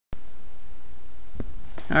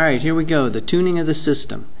Alright, here we go, the tuning of the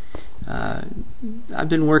system. I've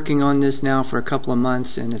been working on this now for a couple of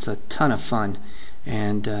months, and it's a ton of fun,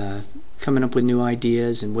 and coming up with new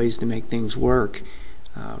ideas and ways to make things work.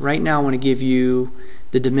 Right now I want to give you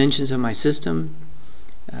the dimensions of my system.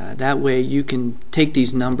 That way you can take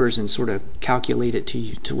these numbers and sort of calculate it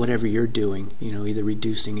to whatever you're doing, either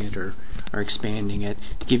reducing it or expanding it,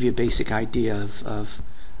 to give you a basic idea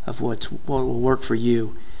of what will work for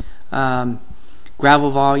you.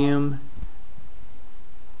 Gravel volume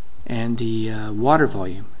and the water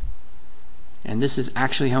volume, and this is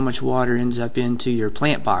actually how much water ends up into your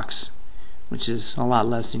plant box, which is a lot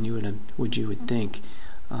less than you would think.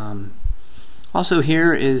 Also,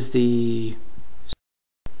 here is in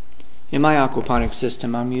my aquaponics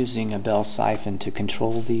system, I'm using a bell siphon to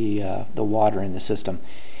control the water in the system,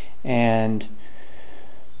 and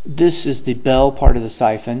this is the bell part of the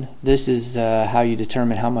siphon. This is how you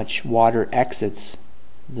determine how much water exits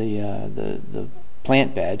the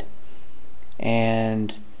plant bed,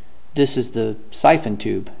 and this is the siphon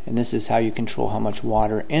tube, and this is how you control how much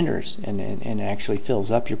water enters and actually fills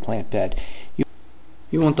up your plant bed.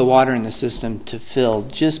 You want the water in the system to fill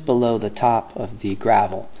just below the top of the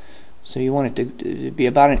gravel, so you want it to be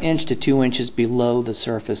about 1 inch to 2 inches below the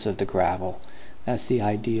surface of the gravel. That's the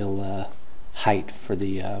ideal height for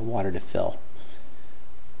the water to fill.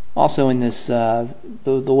 Also, in this,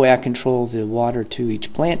 the way I control the water to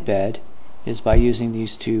each plant bed is by using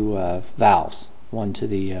these two valves, one to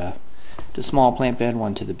the small plant bed,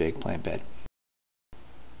 one to the big plant bed.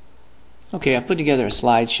 Okay, I put together a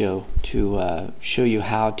slideshow to show you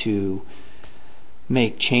how to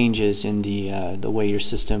make changes in the way your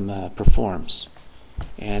system performs.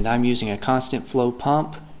 And I'm using a constant flow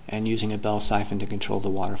pump and using a bell siphon to control the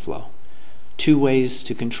water flow. Two ways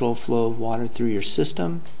to control flow of water through your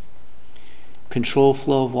system. Control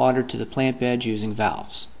flow of water to the plant bed using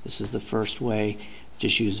valves. This is the first way.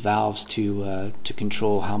 Just use valves to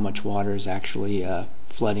control how much water is actually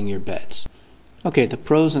flooding your beds. Okay, the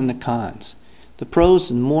pros and the cons. The pros: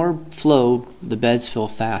 the more flow, the beds fill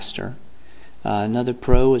faster. Another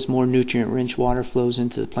pro is more nutrient-rich water flows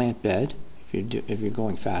into the plant bed if you're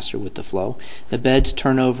going faster with the flow. The beds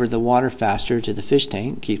turn over the water faster to the fish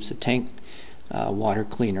tank, keeps the tank water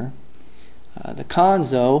cleaner. The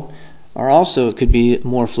cons, though, are also it could be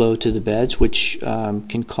more flow to the beds, which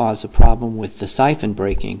can cause a problem with the siphon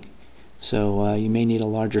breaking. So you may need a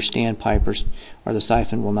larger standpipe, or the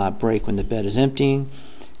siphon will not break when the bed is emptying.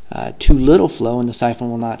 Too little flow and the siphon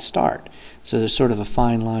will not start. So there's sort of a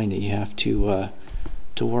fine line that you have to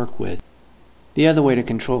work with. The other way to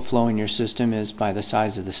control flow in your system is by the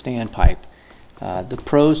size of the standpipe. The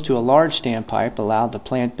pros to a large standpipe allow the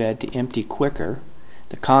plant bed to empty quicker.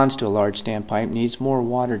 The cons to a large standpipe needs more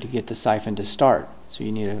water to get the siphon to start, so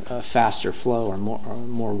you need a faster flow or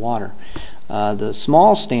more water. The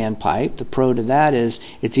small standpipe, the pro to that is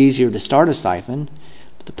it's easier to start a siphon,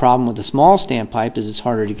 but the problem with the small standpipe is it's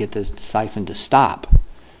harder to get the siphon to stop.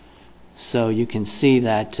 So you can see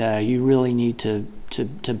that you really need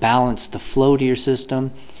to balance the flow to your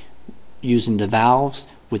system using the valves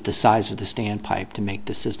with the size of the standpipe to make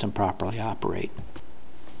the system properly operate.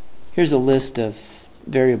 Here's a list of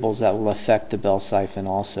variables that will affect the bell siphon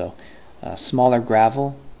also. Smaller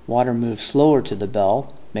gravel, water moves slower to the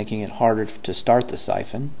bell, making it harder to start the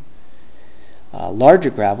siphon.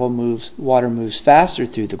 Larger gravel, water moves faster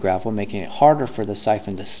through the gravel, making it harder for the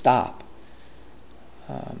siphon to stop.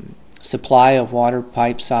 Supply of water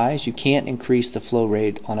pipe size, you can't increase the flow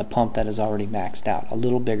rate on a pump that is already maxed out. A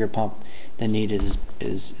little bigger pump than needed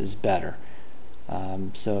is better.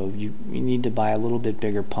 So you need to buy a little bit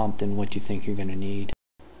bigger pump than what you think you're going to need.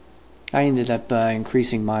 I ended up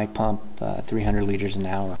increasing my pump 300 liters an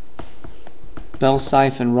hour. Bell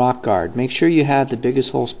siphon rock guard. Make sure you have the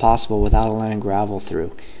biggest holes possible without allowing gravel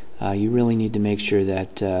through. You really need to make sure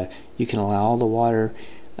that you can allow all the water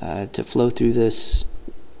to flow through this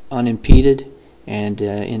unimpeded, and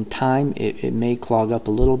in time it may clog up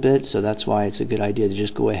a little bit, so that's why it's a good idea to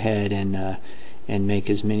just go ahead and make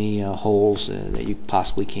as many holes that you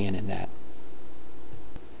possibly can in that.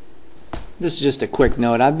 This is just a quick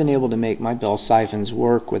note. I've been able to make my bell siphons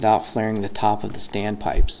work without flaring the top of the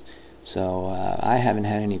standpipes, so I haven't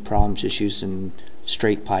had any problems just using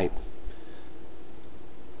straight pipe.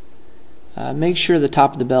 Make sure the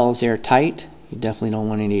top of the bell is airtight. You definitely don't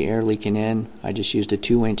want any air leaking in. I just used a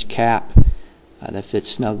 2-inch cap that fits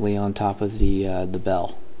snugly on top of the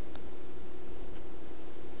bell.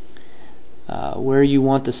 Where you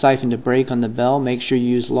want the siphon to break on the bell, make sure you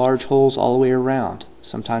use large holes all the way around.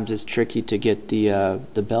 Sometimes it's tricky to get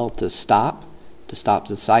the bell to stop the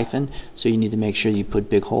siphon, so you need to make sure you put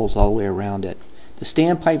big holes all the way around it. The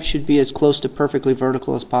standpipe should be as close to perfectly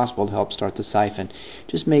vertical as possible to help start the siphon.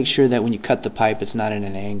 Just make sure that when you cut the pipe it's not at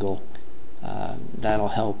an angle. That'll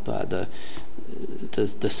help the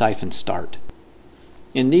siphon start.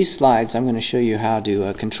 In these slides I'm going to show you how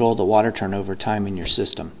to control the water turnover time in your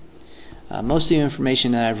system. Most of the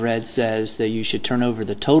information that I've read says that you should turn over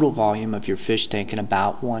the total volume of your fish tank in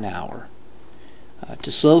about 1 hour.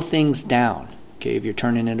 To slow things down, okay, if you're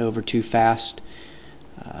turning it over too fast,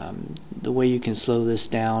 the way you can slow this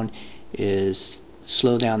down is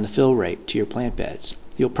slow down the fill rate to your plant beds.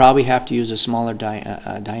 You'll probably have to use a smaller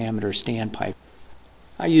diameter standpipe.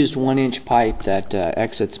 I used 1-inch pipe that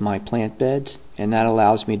exits my plant beds, and that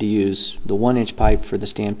allows me to use the 1-inch pipe for the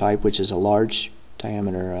standpipe, which is a large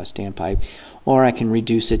diameter standpipe, or I can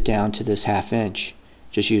reduce it down to this 1/2 inch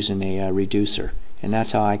just using a reducer, and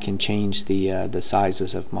that's how I can change the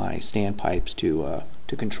sizes of my standpipes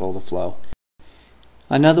to control the flow.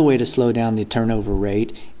 Another way to slow down the turnover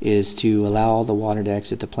rate is to allow all the water to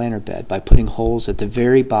exit the planter bed by putting holes at the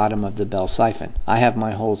very bottom of the bell siphon. I have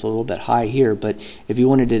my holes a little bit high here, but if you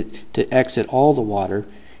wanted it to exit all the water,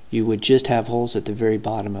 you would just have holes at the very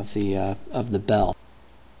bottom of the bell.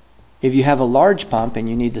 If you have a large pump and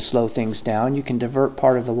you need to slow things down, you can divert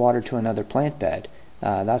part of the water to another plant bed.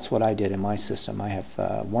 That's what I did in my system. I have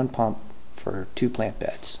one pump for 2 plant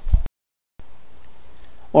beds.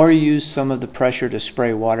 Or use some of the pressure to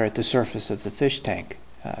spray water at the surface of the fish tank.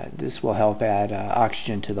 This will help add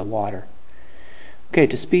oxygen to the water. Okay,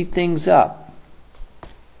 to speed things up,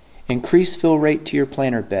 increase fill rate to your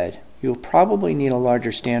planter bed. You'll probably need a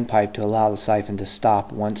larger standpipe to allow the siphon to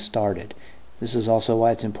stop once started. This is also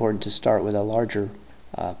why it's important to start with a larger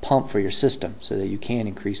pump for your system so that you can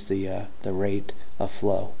increase the rate of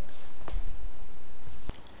flow.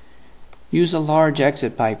 Use a large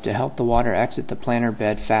exit pipe to help the water exit the planter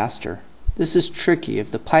bed faster. This is tricky. If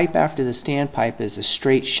the pipe after the standpipe is a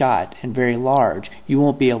straight shot and very large, you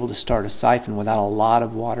won't be able to start a siphon without a lot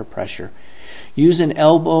of water pressure. Use an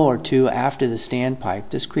elbow or 2 after the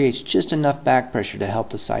standpipe. This creates just enough back pressure to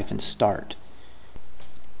help the siphon start.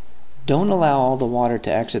 Don't allow all the water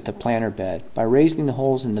to exit the planter bed by raising the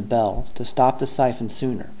holes in the bell to stop the siphon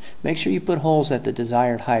sooner. Make sure you put holes at the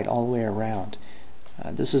desired height all the way around.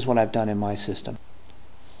 This is what I've done in my system.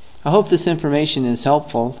 I hope this information is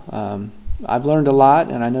helpful. I've learned a lot,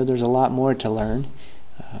 and I know there's a lot more to learn,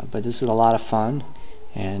 but this is a lot of fun,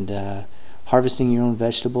 and harvesting your own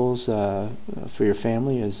vegetables for your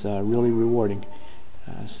family is really rewarding.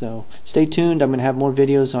 So stay tuned. I'm going to have more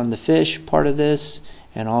videos on the fish part of this,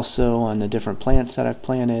 and also on the different plants that I've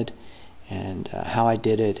planted, and how I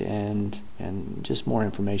did it, and just more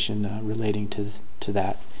information relating to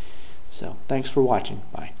that. So thanks for watching.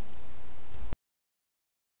 Bye.